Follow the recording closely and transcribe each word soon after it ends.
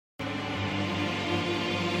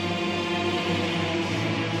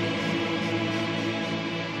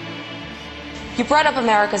You brought up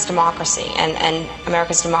America's democracy, and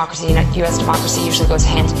America's democracy, U.S. democracy usually goes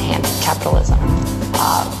hand in hand with capitalism.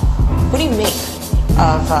 What do you make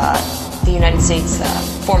of the United States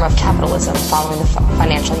form of capitalism following the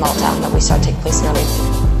financial meltdown that we saw take place nearly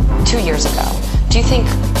 2 years ago? Do you think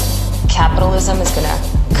capitalism is going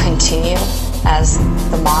to continue as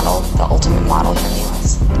the model, the ultimate model here in the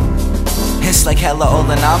U.S.? It's like hella old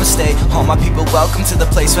and namaste. All my people, welcome to the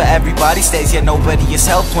place where everybody stays. Yet nobody is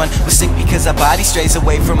helped when we're sick because our body strays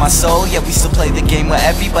away from our soul. Yet we still play the game where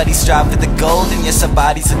everybody strive for the gold. And yes, our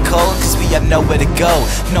bodies are cold cause we have nowhere to go.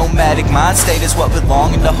 Nomadic mind state is what we're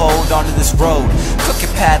longing to hold onto this road. Crooked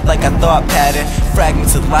path like a thought pattern.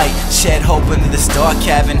 Fragments of light, shed hope into this dark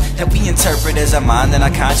cabin that we interpret as our mind and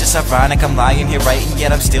our conscious. Ironic, I'm lying here writing,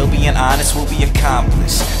 yet I'm still being honest. Will we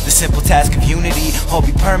accomplish the simple task of unity, or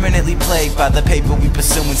be permanently plagued by the paper we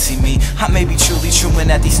pursue? And see me, I may be truly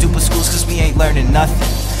truant at these stupid schools cause we ain't learning nothing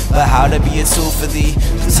but how to be a tool for the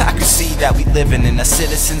plutocracy that we living in. Our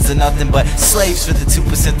citizens are nothing but slaves for the 2%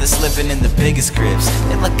 that's living in the biggest cribs.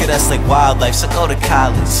 They look at us like wildlife, so go to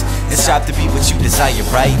college and strive to be what you desire,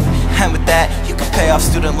 right? And with that, you can pay off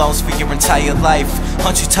student loans for your entire life.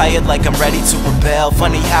 Aren't you tired like I'm ready to rebel?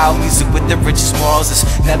 Funny how music with the richest morals is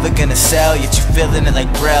never gonna sell, yet you feeling it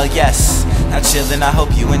like Braille. Yes, I'm chillin', I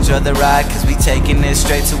hope you enjoy the ride, cause we taking it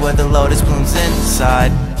straight to where the lotus blooms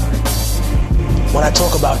inside. When I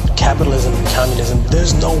talk about capitalism and communism,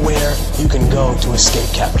 there's nowhere you can go to escape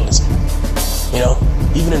capitalism. You know,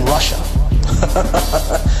 even in Russia,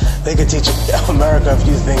 they could teach America a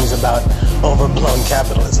few things about overblown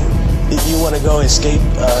capitalism. If you want to go escape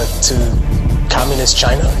to communist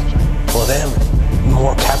China, well, they're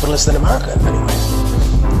more capitalist than America in many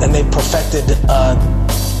ways. And they perfected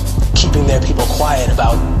keeping their people quiet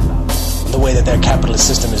about the way that their capitalist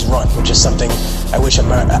system is run, which is something I wish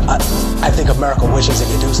I think America wishes it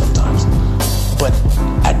could do sometimes. But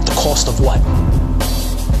at the cost of what?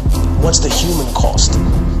 What's the human cost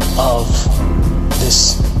of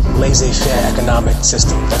this laissez-faire economic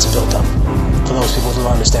system that's built up? For those people who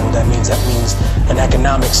don't understand what that means an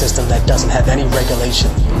economic system that doesn't have any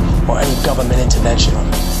regulation or any government intervention on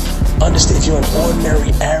it. Understand, if you're an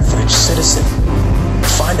ordinary, average citizen,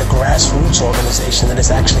 find a grassroots organization that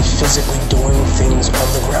is actually physically doing things on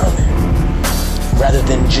the ground there, rather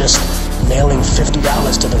than just mailing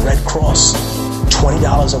 $50 to the Red Cross,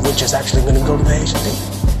 $20 of which is actually going to go to the H&D.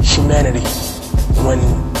 Humanity, when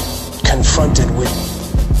confronted with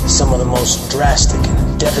some of the most drastic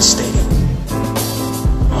and devastating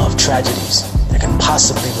of tragedies that can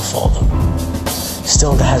possibly befall them,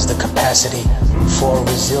 still has the capacity for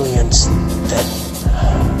resilience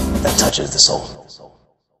that touches the soul.